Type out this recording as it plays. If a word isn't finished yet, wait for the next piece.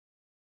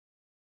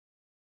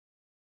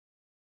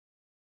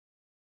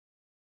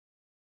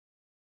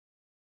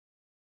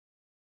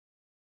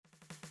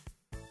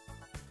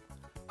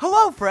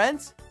Hello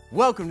friends!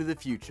 Welcome to the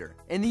future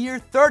in the year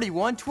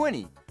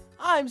 3120.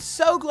 I'm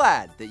so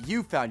glad that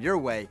you found your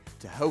way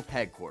to Hope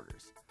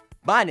Headquarters.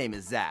 My name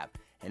is Zap,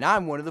 and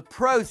I'm one of the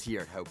pros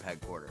here at Hope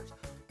Headquarters,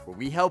 where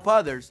we help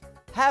others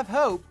have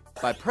hope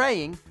by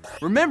praying,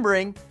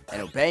 remembering,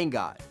 and obeying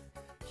God.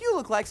 You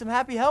look like some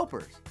happy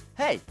helpers.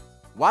 Hey,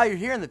 while you're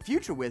here in the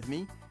future with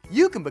me,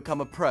 you can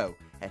become a pro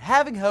at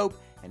having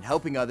hope and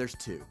helping others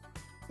too.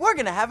 We're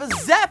gonna have a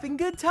zapping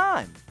good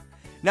time.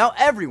 Now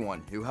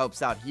everyone who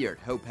helps out here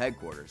at Hope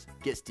Headquarters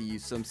gets to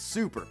use some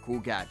super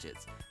cool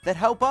gadgets that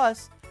help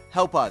us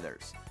help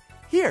others.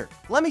 Here,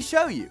 let me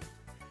show you.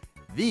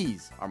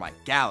 These are my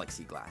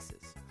galaxy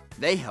glasses.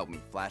 They help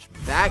me flash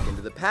back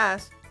into the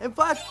past and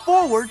flash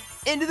forward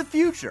into the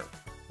future.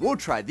 We'll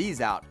try these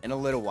out in a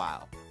little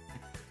while.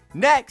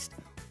 Next,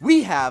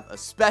 we have a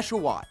special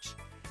watch.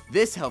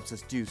 This helps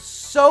us do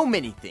so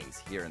many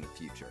things here in the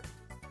future.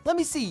 Let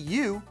me see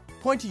you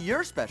point to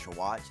your special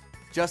watch,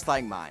 just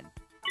like mine.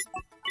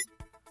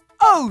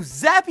 Oh,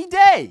 zappy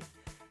day!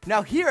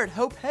 Now here at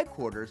Hope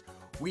Headquarters,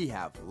 we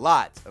have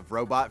lots of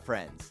robot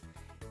friends.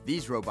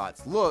 These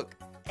robots look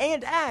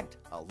and act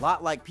a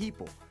lot like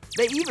people.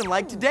 They even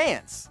like to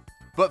dance.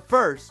 But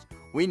first,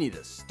 we need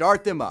to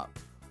start them up.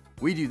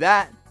 We do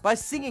that by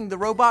singing the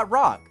robot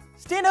rock.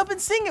 Stand up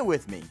and sing it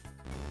with me.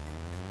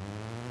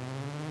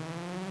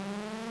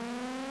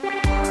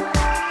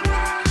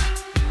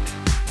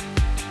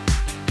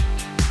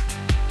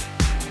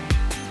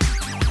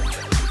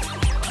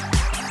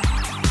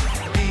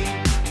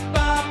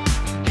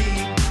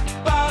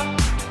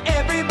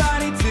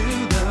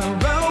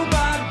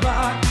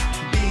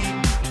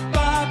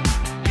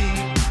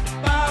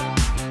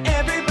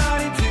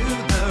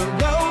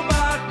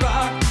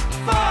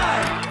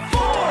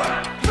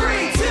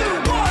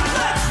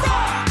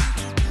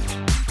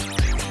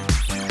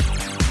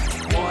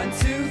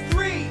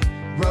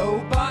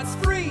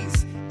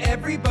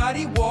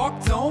 Everybody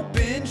walk, don't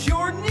bend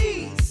your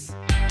knees.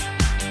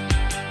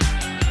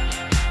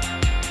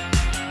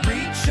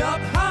 Reach up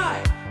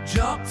high,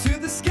 jump to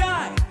the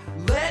sky.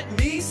 Let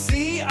me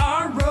see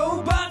our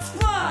robots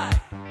fly.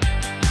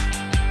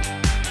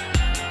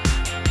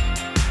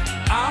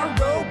 Our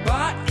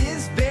robot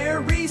is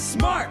very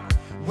smart.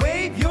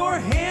 Wave your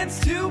hands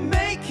to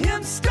make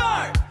him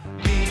start.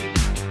 Beep,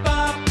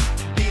 bop,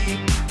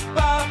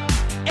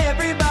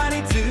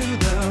 everybody to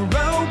the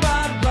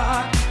robot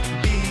rock.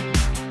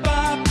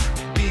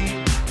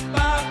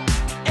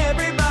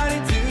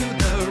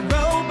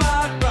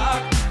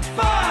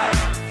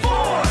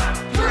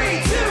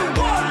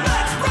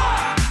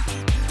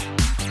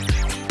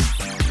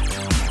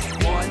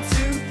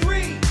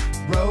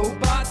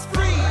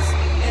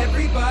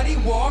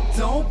 Walk,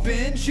 don't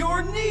bend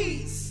your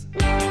knees.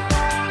 Reach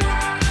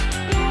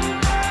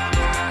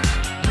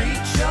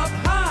up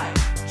high,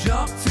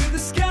 jump to the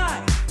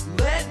sky.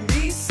 Let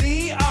me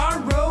see our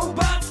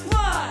robots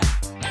fly.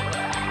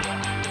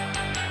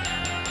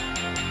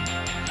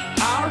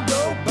 Our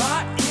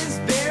robot is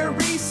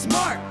very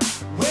smart.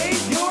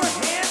 Wave your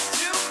hands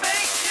to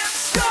make him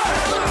start.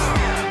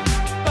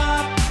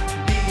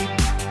 Beep,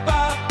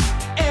 bop,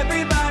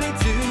 everybody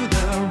to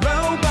the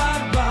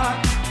robot rock.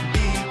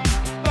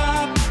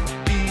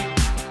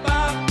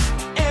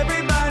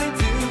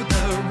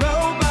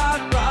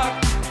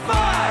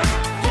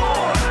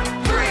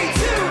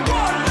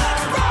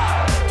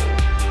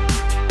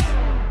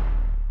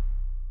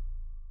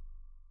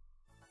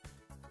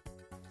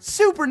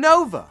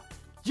 Supernova!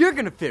 You're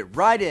gonna fit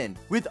right in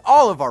with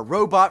all of our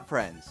robot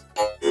friends.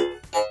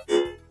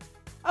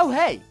 Oh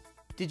hey,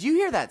 did you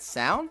hear that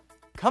sound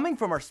coming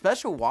from our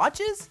special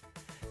watches?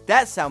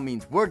 That sound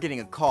means we're getting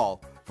a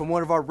call from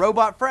one of our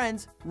robot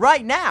friends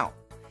right now.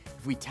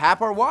 If we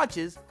tap our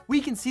watches,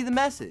 we can see the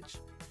message.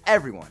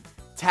 Everyone,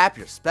 tap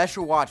your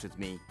special watch with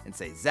me and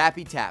say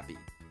zappy tappy.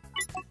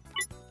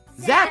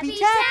 Zappy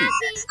tappy!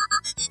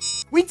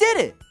 We did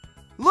it!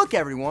 Look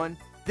everyone,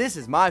 this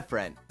is my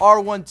friend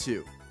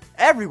R12.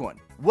 Everyone,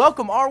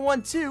 welcome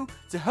R12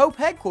 to Hope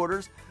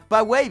Headquarters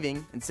by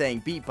waving and saying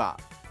beep bop.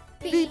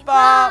 Beep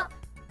bop!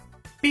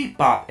 Beep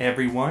bop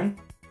everyone.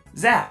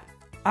 Zap,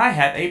 I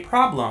have a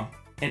problem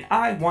and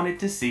I wanted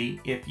to see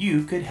if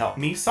you could help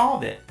me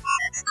solve it.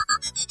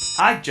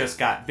 I just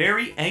got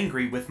very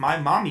angry with my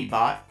mommy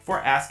bot for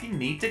asking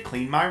me to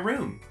clean my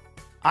room.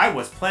 I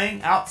was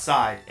playing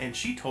outside and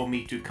she told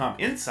me to come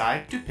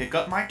inside to pick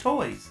up my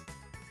toys.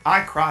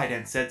 I cried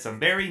and said some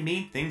very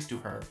mean things to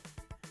her.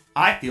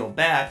 I feel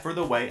bad for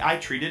the way I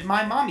treated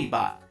my mommy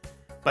bot,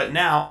 but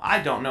now I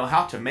don't know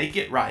how to make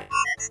it right.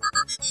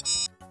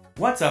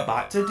 What's a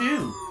bot to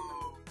do?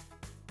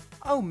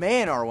 Oh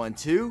man,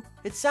 R12,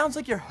 it sounds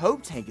like your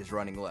hope tank is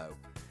running low.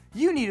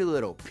 You need a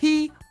little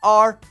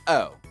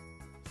PRO.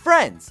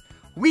 Friends,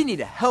 we need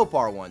to help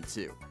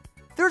R12.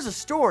 There's a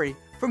story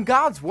from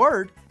God's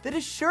Word that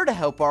is sure to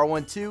help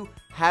R12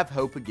 have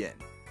hope again.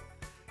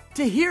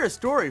 To hear a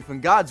story from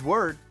God's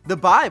Word, the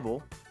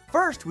Bible,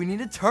 first we need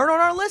to turn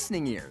on our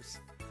listening ears.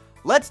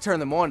 Let's turn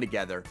them on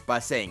together by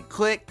saying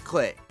click,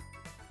 click.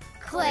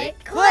 Click,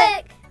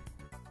 click.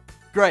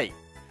 Great.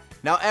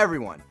 Now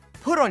everyone,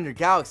 put on your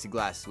galaxy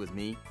glasses with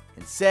me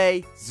and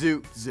say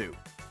zoop zoop.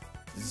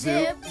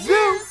 Zoop,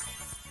 zoop.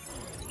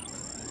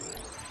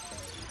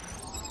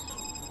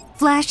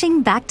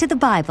 Flashing back to the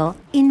Bible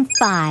in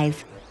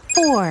 5,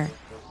 4,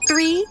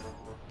 3,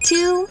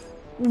 2,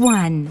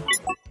 1.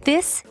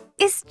 This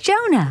is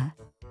Jonah.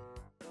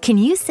 Can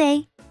you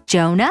say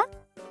Jonah?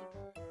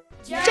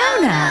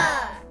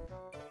 Jonah!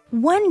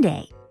 One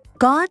day,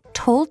 God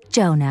told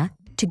Jonah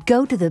to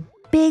go to the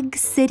big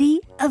city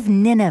of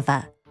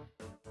Nineveh.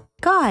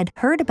 God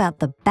heard about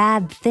the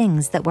bad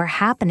things that were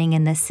happening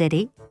in the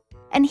city,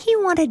 and he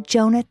wanted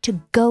Jonah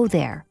to go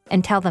there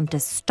and tell them to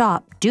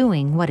stop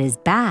doing what is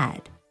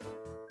bad.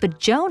 But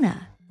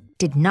Jonah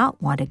did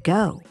not want to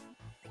go.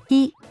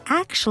 He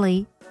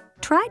actually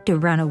tried to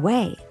run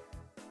away.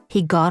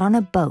 He got on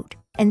a boat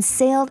and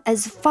sailed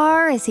as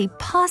far as he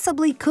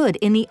possibly could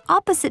in the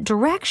opposite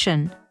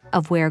direction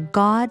of where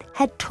God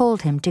had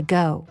told him to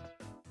go.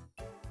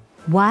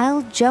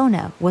 While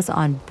Jonah was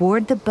on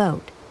board the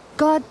boat,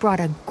 God brought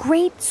a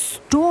great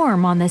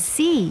storm on the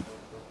sea.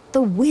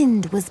 The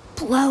wind was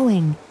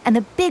blowing and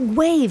the big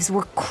waves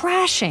were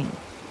crashing.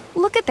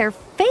 Look at their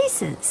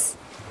faces.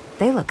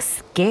 They look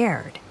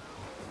scared.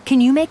 Can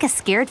you make a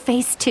scared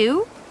face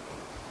too?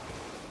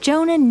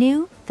 Jonah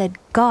knew that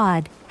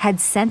God had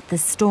sent the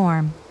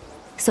storm.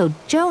 So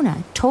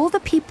Jonah told the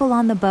people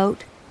on the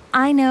boat,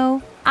 "I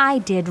know I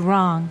did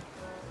wrong.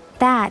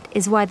 That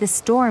is why the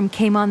storm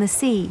came on the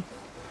sea.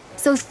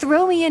 So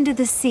throw me into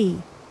the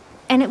sea,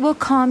 and it will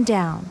calm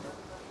down."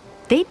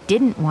 They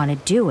didn't want to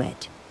do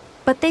it,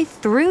 but they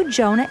threw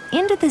Jonah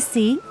into the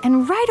sea,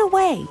 and right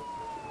away,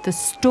 the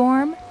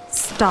storm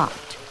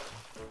stopped.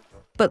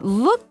 But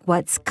look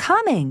what's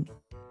coming.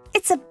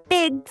 It's a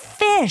big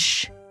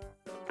fish.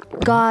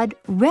 God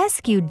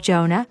rescued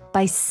Jonah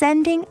by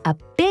sending a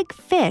big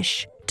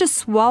fish to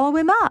swallow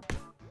him up.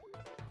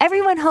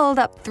 Everyone hold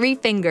up 3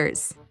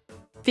 fingers,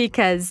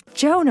 because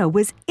Jonah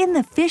was in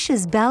the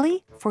fish's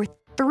belly for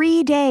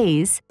 3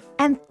 days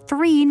and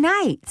 3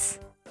 nights.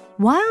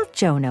 While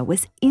Jonah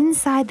was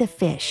inside the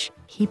fish,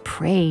 he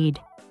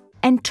prayed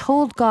and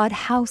told God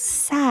how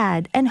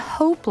sad and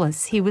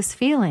hopeless he was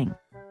feeling.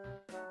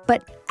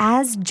 But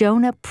as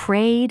Jonah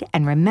prayed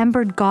and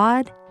remembered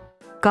God,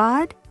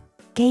 God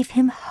gave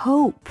him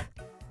hope.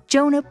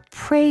 Jonah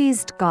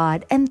praised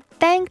God and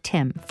thanked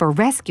him for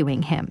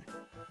rescuing him.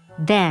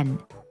 Then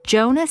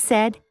Jonah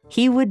said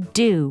he would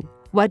do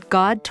what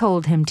God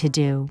told him to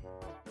do.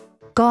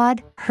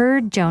 God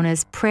heard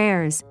Jonah's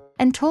prayers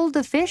and told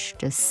the fish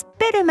to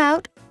spit him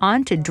out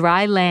onto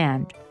dry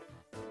land.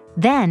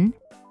 Then,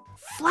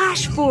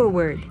 flash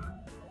forward,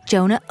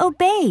 Jonah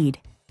obeyed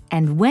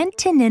and went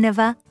to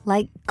Nineveh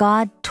like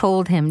God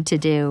told him to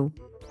do.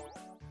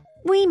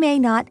 We may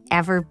not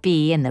ever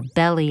be in the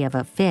belly of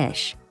a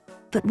fish,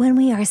 but when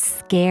we are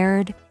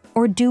scared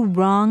or do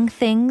wrong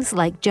things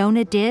like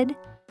Jonah did,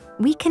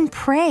 we can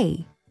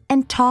pray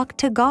and talk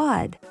to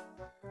God.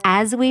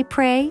 As we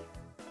pray,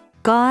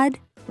 God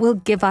will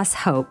give us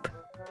hope.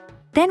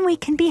 Then we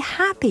can be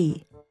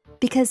happy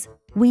because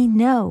we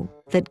know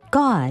that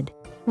God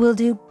will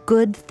do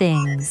good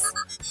things.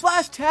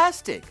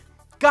 Flashtastic!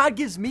 God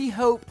gives me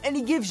hope and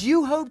he gives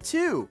you hope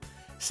too.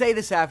 Say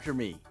this after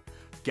me.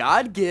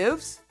 God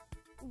gives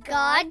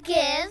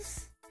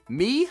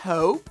me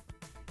hope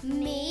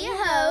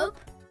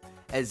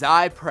as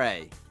I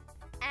pray.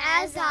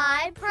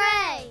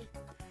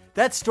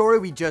 That story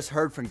we just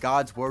heard from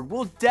God's Word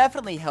will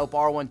definitely help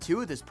R12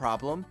 with this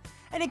problem,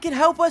 and it can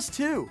help us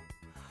too.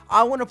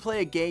 I want to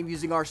play a game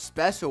using our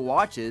special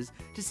watches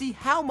to see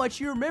how much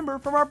you remember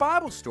from our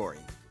Bible story.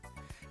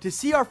 To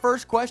see our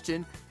first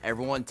question,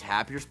 everyone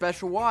tap your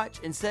special watch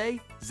and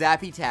say,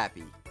 Zappy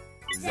Tappy.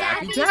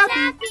 Zappy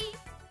Tappy.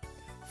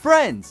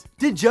 Friends,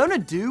 did Jonah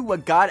do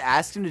what God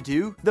asked him to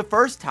do the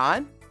first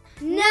time?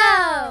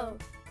 No.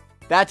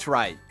 That's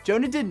right.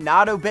 Jonah did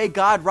not obey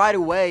God right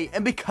away,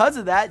 and because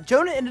of that,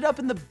 Jonah ended up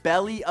in the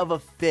belly of a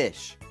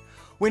fish.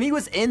 When he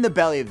was in the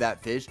belly of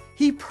that fish,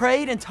 he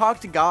prayed and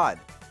talked to God.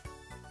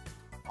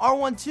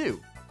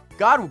 R12,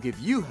 God will give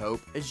you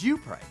hope as you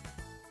pray.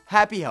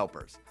 Happy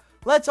helpers.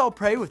 Let's all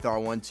pray with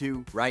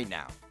R12 right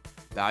now.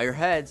 Bow your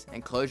heads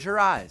and close your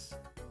eyes.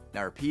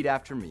 Now repeat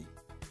after me.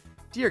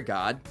 Dear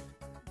God,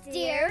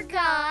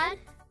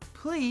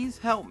 please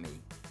help me.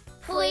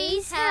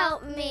 Please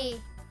help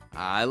me.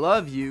 I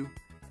love you.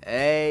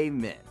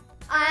 Amen.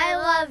 I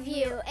love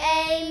you.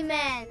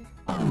 Amen.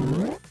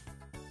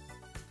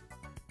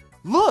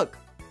 Look,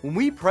 when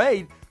we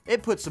prayed,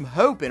 it put some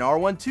hope in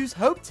R12's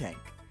hope tank.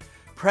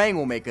 Praying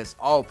will make us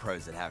all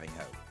pros at having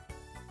hope.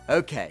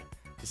 Okay,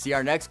 to see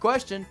our next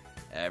question,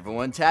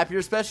 everyone tap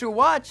your special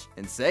watch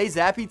and say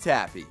Zappy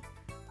Tappy.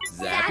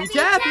 Zappy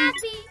Tappy.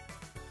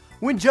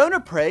 When Jonah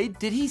prayed,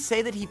 did he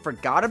say that he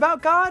forgot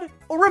about God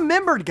or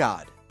remembered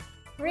God?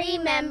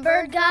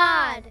 Remember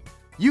God.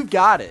 You've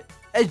got it.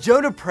 As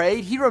Jonah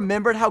prayed, he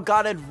remembered how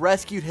God had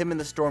rescued him in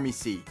the stormy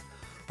sea.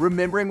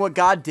 Remembering what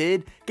God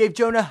did gave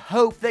Jonah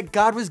hope that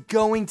God was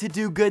going to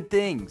do good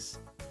things.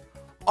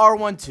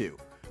 R12,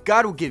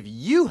 God will give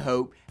you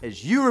hope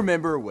as you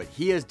remember what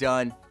he has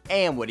done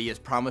and what he has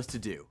promised to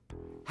do.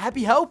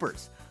 Happy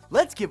helpers!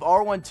 Let's give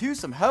R12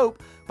 some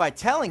hope by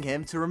telling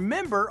him to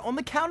remember on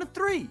the count of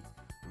 3.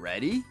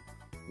 Ready?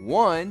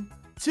 1,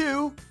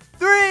 2,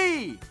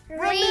 3!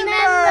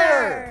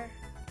 Remember!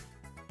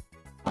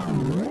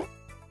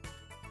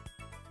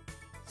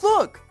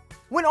 Look!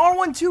 When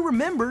R12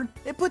 remembered,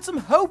 it put some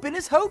hope in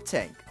his hope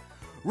tank.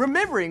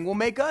 Remembering will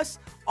make us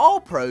all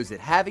pros at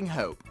having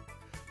hope.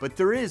 But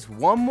there is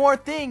one more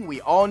thing we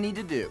all need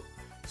to do.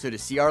 So to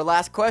see our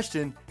last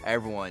question,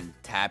 everyone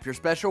tap your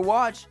special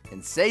watch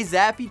and say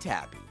Zappy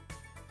Tappy.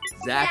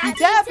 Zappy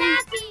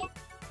Tappy!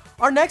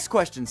 Our next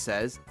question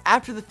says,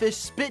 after the fish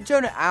spit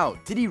Jonah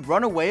out, did he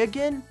run away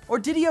again or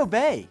did he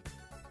obey?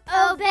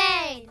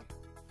 Obeyed.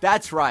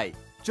 That's right.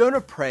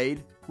 Jonah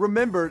prayed,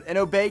 remembered, and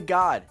obeyed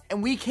God,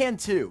 and we can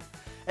too.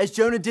 As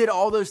Jonah did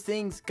all those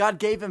things, God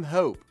gave him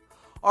hope.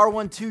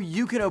 R12,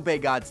 you can obey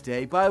God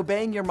today by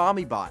obeying your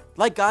mommy bot,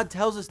 like God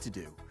tells us to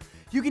do.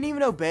 You can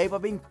even obey by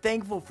being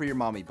thankful for your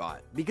mommy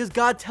bot, because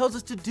God tells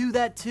us to do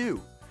that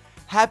too.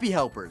 Happy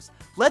helpers,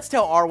 let's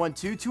tell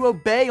R12 to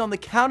obey on the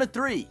count of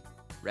 3.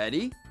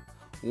 Ready?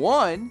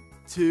 1,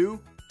 2,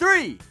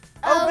 3.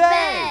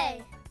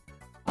 Obey!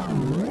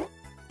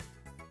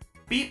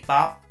 Beep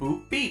bop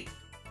boop beep.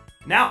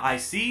 Now I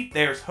see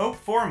there's hope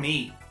for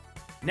me.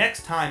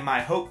 Next time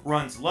my hope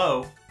runs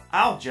low,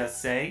 I'll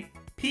just say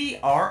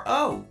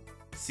P-R-O.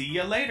 See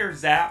you later,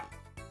 Zap.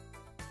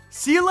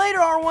 See you later,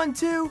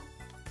 R12.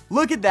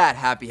 Look at that,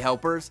 happy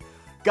helpers.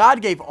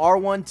 God gave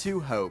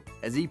R12 hope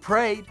as he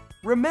prayed,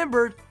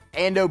 remembered,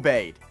 and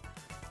obeyed.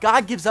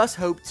 God gives us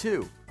hope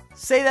too.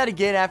 Say that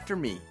again after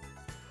me.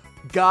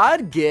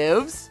 God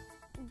gives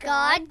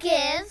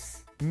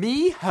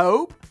me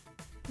hope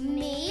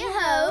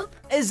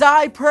as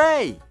I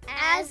pray.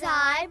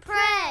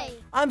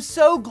 I'm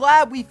so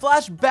glad we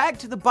flashed back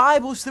to the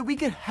Bible so that we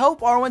could help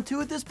R12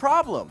 with this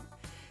problem.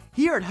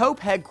 Here at Hope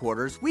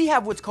headquarters, we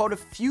have what's called a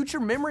future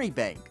memory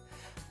bank.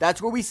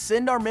 That's where we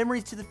send our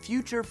memories to the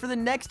future for the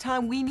next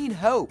time we need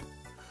hope.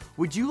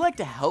 Would you like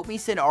to help me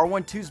send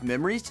R12's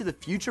memories to the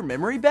future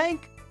memory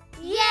bank?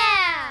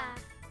 Yeah!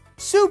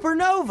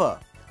 Supernova!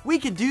 We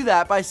can do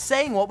that by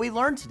saying what we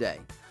learned today.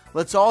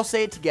 Let's all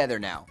say it together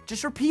now.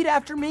 Just repeat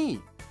after me.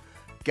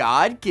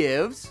 God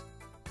gives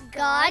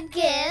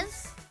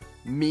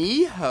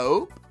me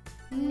hope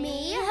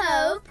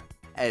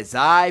as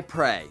I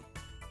pray.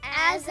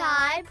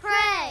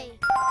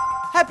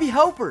 Happy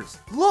helpers,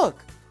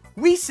 look!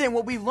 We sent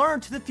what we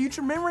learned to the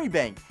future memory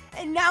bank,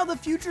 and now the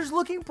future's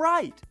looking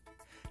bright.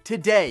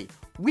 Today,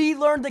 we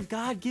learned that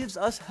God gives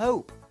us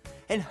hope.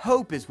 And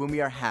hope is when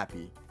we are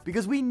happy,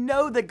 because we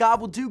know that God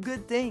will do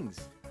good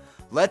things.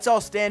 Let's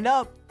all stand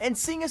up and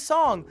sing a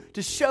song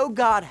to show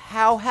God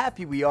how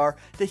happy we are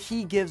that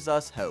He gives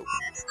us hope.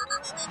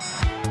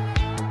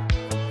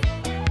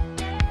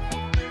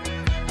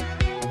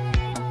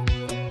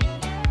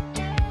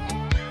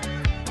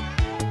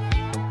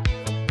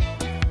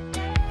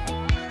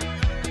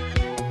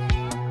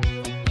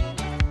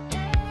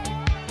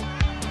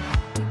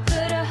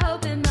 Put a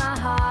hope in my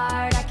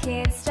heart, I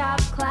can't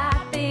stop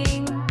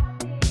clapping.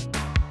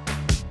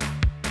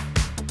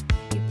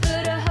 You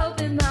put a hope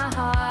in my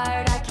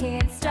heart, I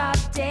can't stop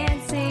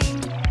dancing.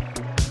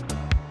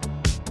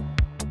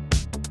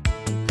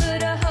 You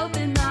put a hope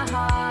in my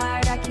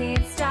heart, I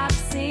can't stop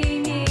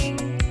singing.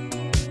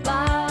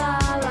 La la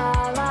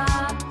la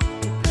la.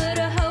 You put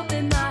a hope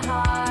in my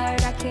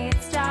heart, I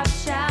can't stop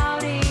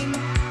shouting.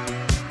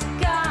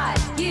 God,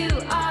 you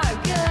are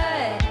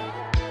good.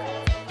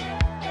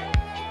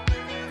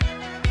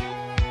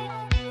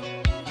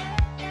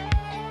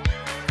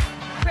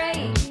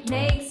 Praying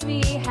makes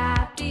me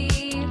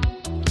happy.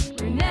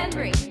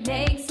 Remembering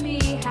makes me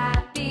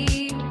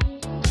happy.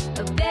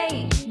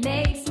 Obeying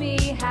makes me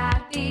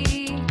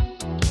happy.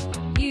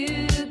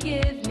 You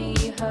give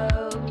me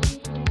hope.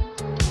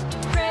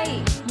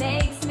 Praying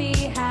makes me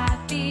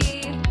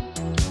happy.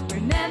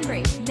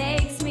 Remembering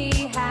makes me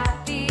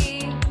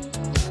happy.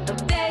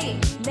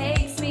 Obeying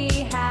makes me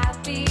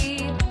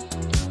happy.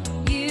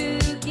 You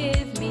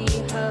give me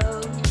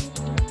hope.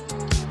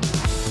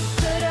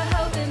 Put a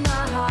hope in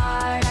my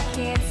heart, I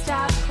can't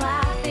stop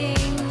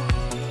clapping.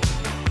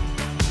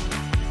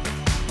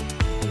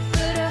 You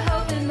put a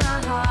hope in my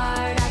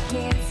heart, I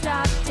can't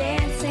stop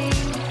dancing.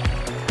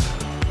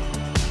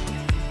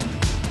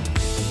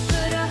 You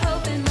put a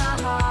hope in my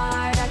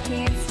heart, I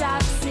can't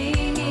stop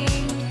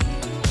singing.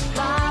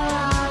 La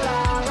la la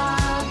la.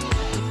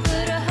 You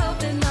put a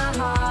hope in my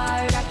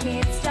heart, I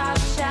can't stop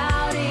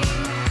shouting.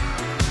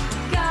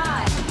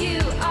 God, you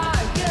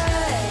are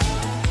good.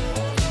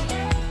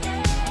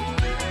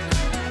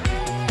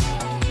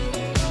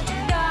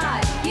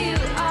 God, you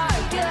are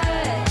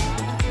good.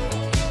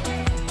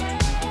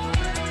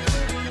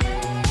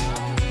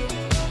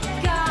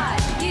 God,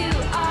 you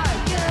are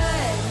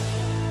good.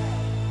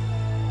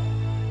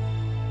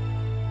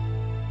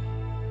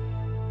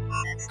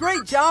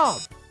 Great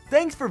job!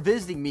 Thanks for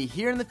visiting me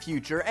here in the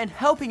future and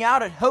helping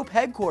out at Hope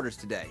headquarters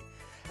today.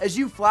 As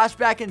you flash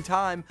back in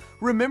time,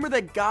 remember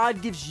that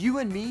God gives you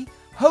and me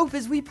hope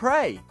as we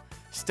pray.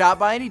 Stop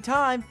by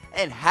anytime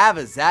and have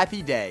a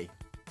zappy day.